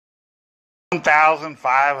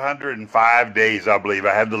1,505 days, I believe,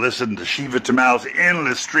 I had to listen to Shiv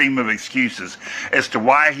endless stream of excuses as to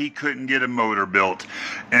why he couldn't get a motor built.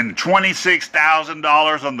 And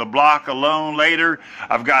 $26,000 on the block alone later,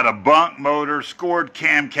 I've got a bunk motor, scored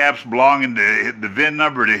cam caps belonging to the VIN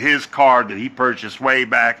number to his car that he purchased way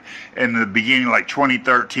back in the beginning, like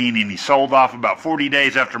 2013, and he sold off about 40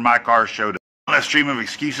 days after my car showed up. That stream of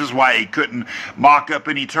excuses why he couldn't mock up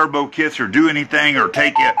any turbo kits or do anything or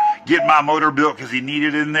get my motor built because he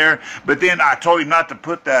needed it in there. But then I told him not to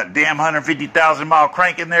put that damn 150,000 mile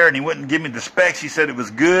crank in there, and he wouldn't give me the specs. He said it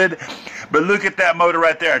was good. But look at that motor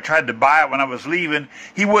right there. I tried to buy it when I was leaving.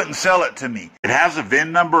 He wouldn't sell it to me. It has a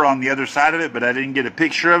VIN number on the other side of it, but I didn't get a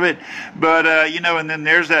picture of it. But, you know, and then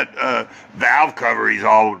there's that valve cover he's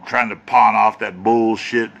all trying to pawn off, that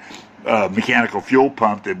bullshit mechanical fuel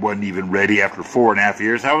pump that wasn't even ready after 4.5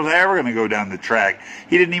 years. How was I ever going to go down the track?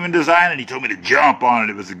 He didn't even design it. He told me to jump on it.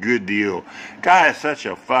 It was a good deal. Guy is such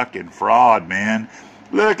a fucking fraud, man.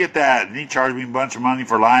 Look at that. And he charged me a bunch of money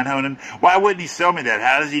for line honing. Why wouldn't he sell me that?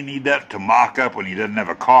 How does he need that to mock up when he doesn't have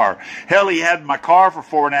a car? Hell, he had my car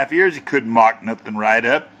for 4.5 years. He couldn't mock nothing right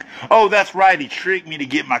up. Oh, that's right. He tricked me to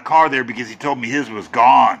get my car there because he told me his was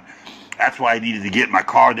gone. That's why I needed to get my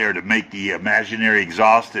car there, to make the imaginary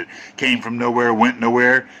exhaust that came from nowhere, went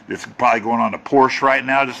nowhere. That's probably going on a Porsche right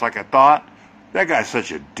now, just like I thought. That guy's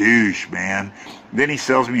such a douche, man. Then he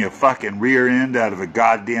sells me a fucking rear end out of a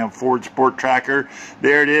goddamn Ford Sport Tracker.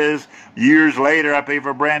 There it is. Years later, I pay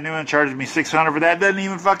for a brand new one, charges me $600 for that. Doesn't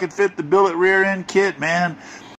even fucking fit the billet rear end kit, man.